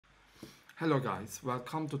Hello guys,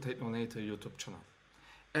 welcome to Technonator YouTube channel.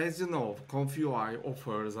 As you know, ComfyUI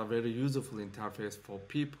offers a very useful interface for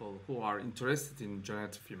people who are interested in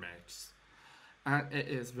generative images, and it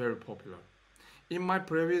is very popular. In my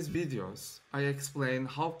previous videos, I explained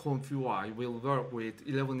how ComfyUI will work with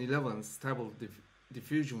 11.11 Stable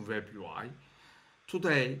Diffusion Web UI.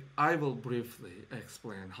 Today, I will briefly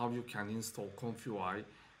explain how you can install ComfyUI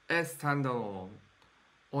as standalone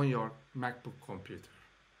on your MacBook computer.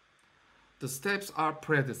 The steps are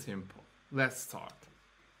pretty simple. Let's start.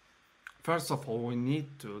 First of all, we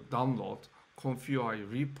need to download ComfyUI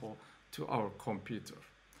repo to our computer.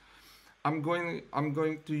 I'm going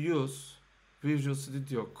to use Visual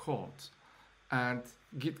Studio Code and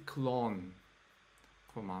git clone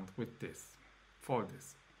command with this for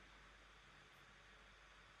this.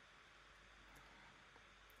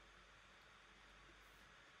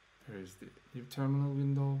 Here is the new terminal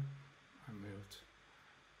window. I moved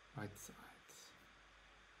right side.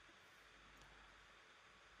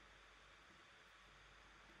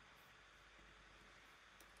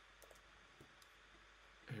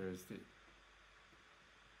 Here is the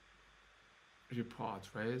repo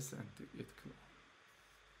address and the git clone.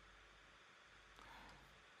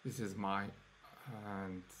 This is my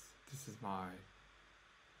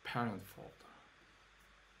parent folder.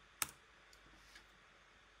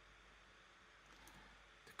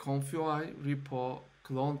 The ComfyUI repo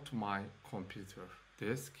cloned to my computer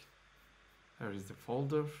disk. Here is the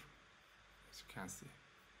folder, as you can see.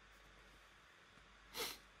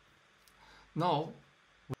 Now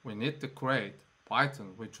we need to create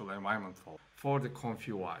Python virtual environment folder for the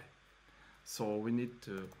ComfyUI. So we need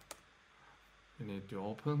to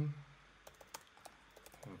open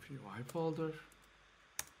ComfyUI folder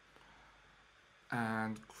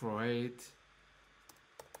and create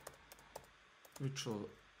virtual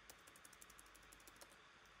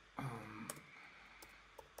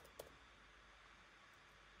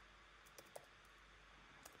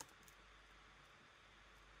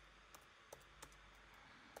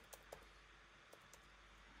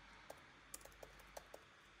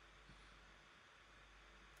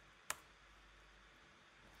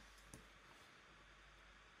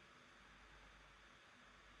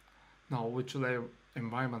Now virtual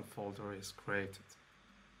environment folder is created.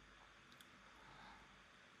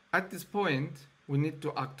 At this point, we need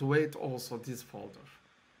to activate also this folder.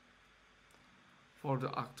 For the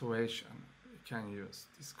activation, we can use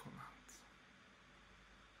this command.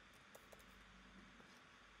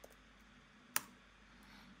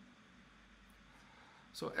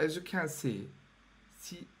 So as you can see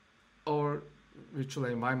our virtual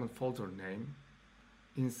environment folder name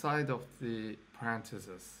inside of the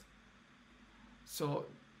parentheses. So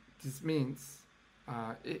this means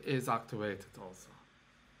it is activated also.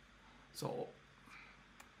 So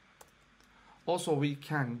also we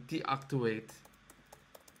can deactivate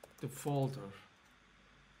the folder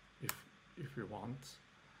if we want,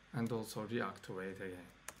 and also reactivate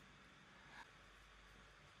again.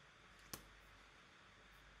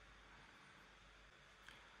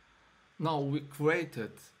 Now we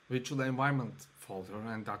created virtual environment folder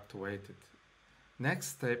and activated. Next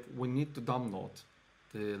step, we need to download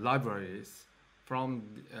the libraries from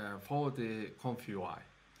for the ComfyUI.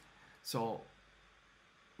 So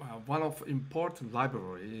one of important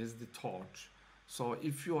library is the torch. So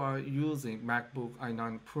if you are using MacBook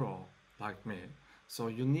i9 Pro like me, so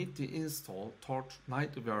you need to install torch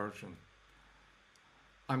Lite version.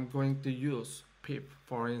 I'm going to use pip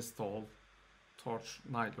for install torch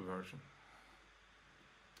Lite version.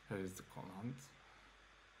 Here is the command.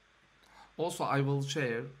 Also, I will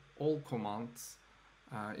share all commands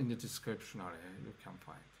in the description area you can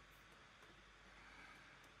find.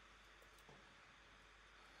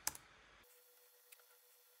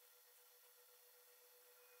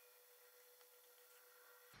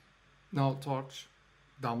 Now Torch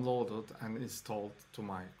downloaded and installed to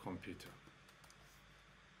my computer.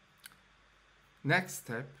 Next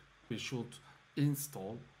step, we should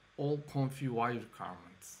install all ComfyUI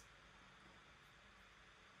requirements.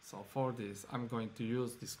 So for this, I'm going to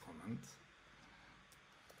use this command.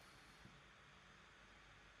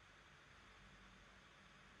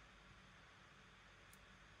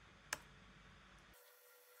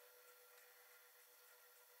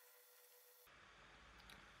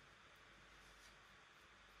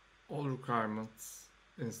 All requirements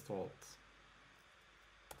installed.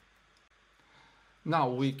 Now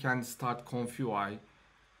we can start ComfyUI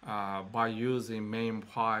by using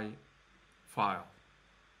main.py file.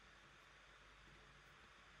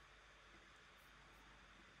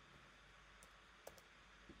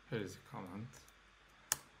 Here is a command.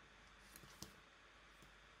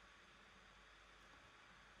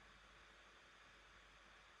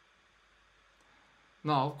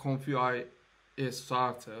 Now ComfyUI is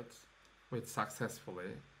started with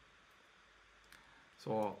successfully.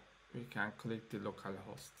 So we can click the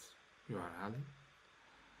localhost URL.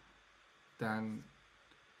 Then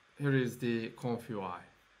here is the ComfyUI.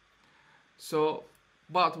 So,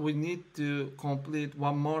 but we need to complete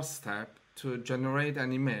one more step to generate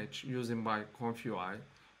an image using by ComfyUI,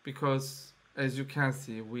 because as you can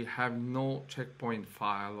see, we have no checkpoint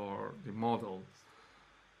file or the model,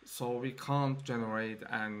 so we can't generate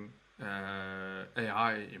an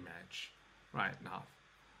AI image right now.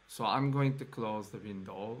 So I'm going to close the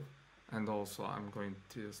window, and also I'm going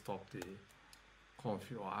to stop the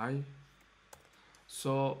ComfyUI.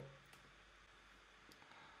 So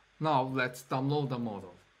now let's download the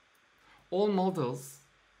model. All models,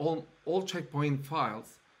 all checkpoint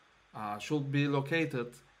files should be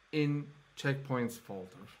located in checkpoints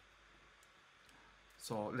folder.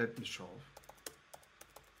 So let me show.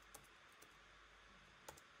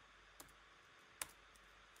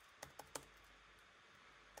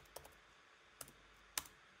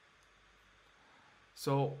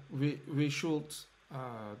 So we should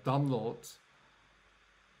download,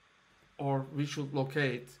 or we should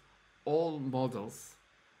locate all models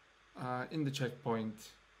in the checkpoints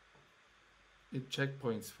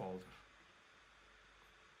folder.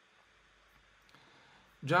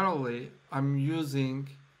 Generally, I'm using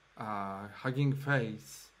Hugging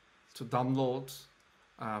Face to download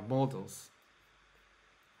models.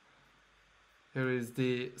 Here is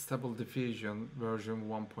the Stable Diffusion version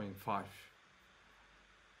 1.5.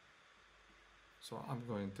 So I'm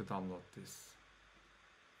going to download this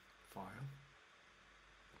file.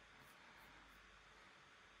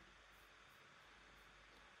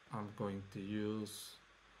 I'm going to use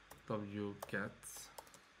wget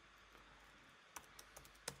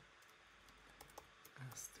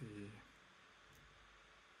st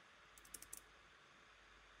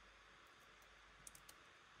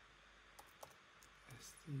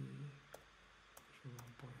version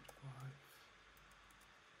 1.5.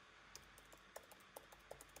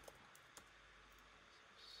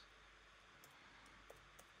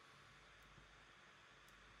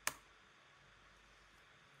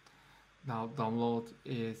 Now download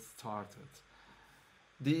is started.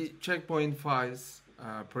 The checkpoint files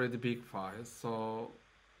are pretty big files, so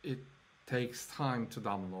it takes time to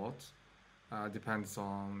download. Depends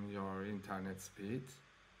on your internet speed.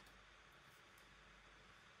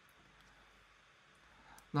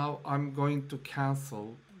 Now I'm going to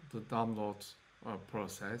cancel the download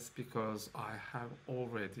process because I have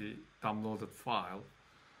already downloaded file,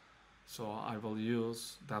 so I will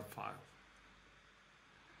use that file.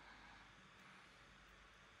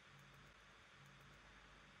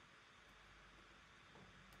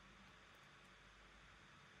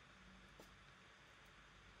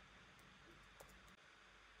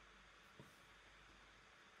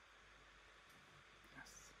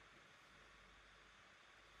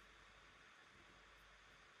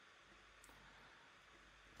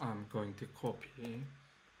 I'm going to copy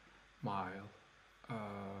my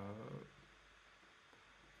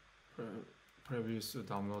previous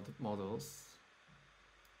downloaded models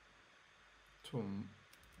to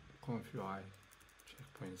ComfyUI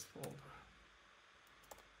checkpoints folder.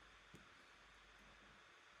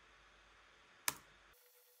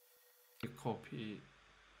 The copy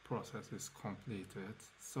process is completed,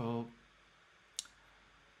 so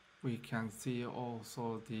we can see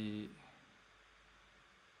also the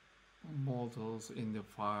models in the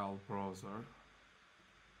file browser.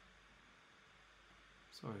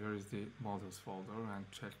 So here is the models folder and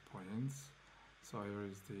checkpoints. So here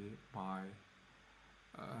is the my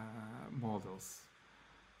models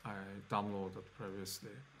I downloaded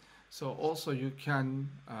previously. So also you can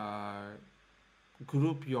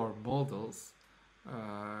group your models,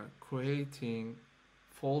 creating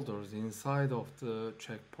folders inside of the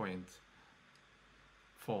checkpoint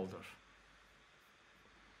folder.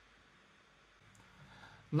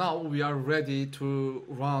 Now we are ready to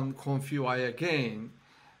run ComfyUI again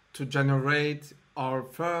to generate our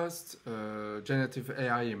first generative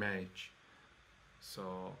AI image.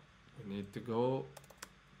 So we need to go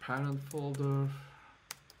parent folder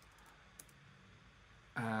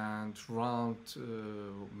and run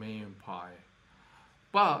to main.py.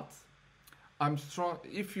 But I'm strong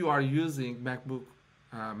if you are using MacBook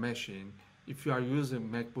machine, if you are using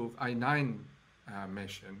MacBook i9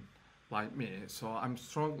 machine like me, so I'm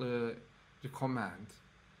strongly recommend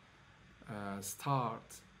start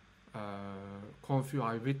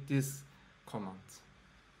ComfyUI with this command.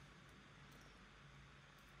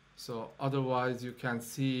 So otherwise you can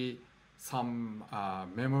see some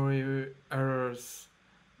memory errors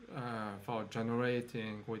for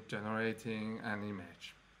generating an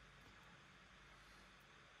image.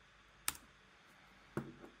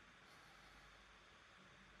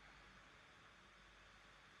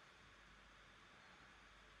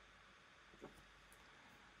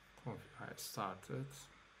 ComfyUI started.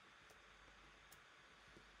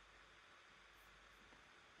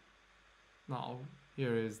 Now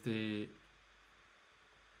here is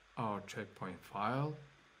our checkpoint file,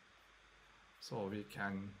 so we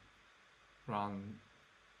can run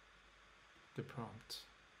the prompt.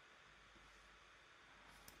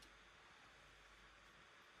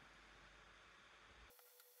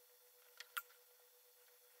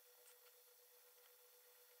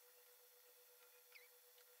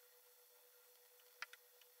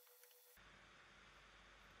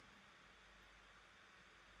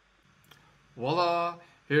 Voila!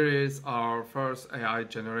 Here is our first AI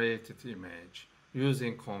generated image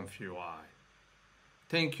using ComfyUI.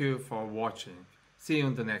 Thank you for watching. See you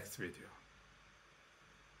in the next video.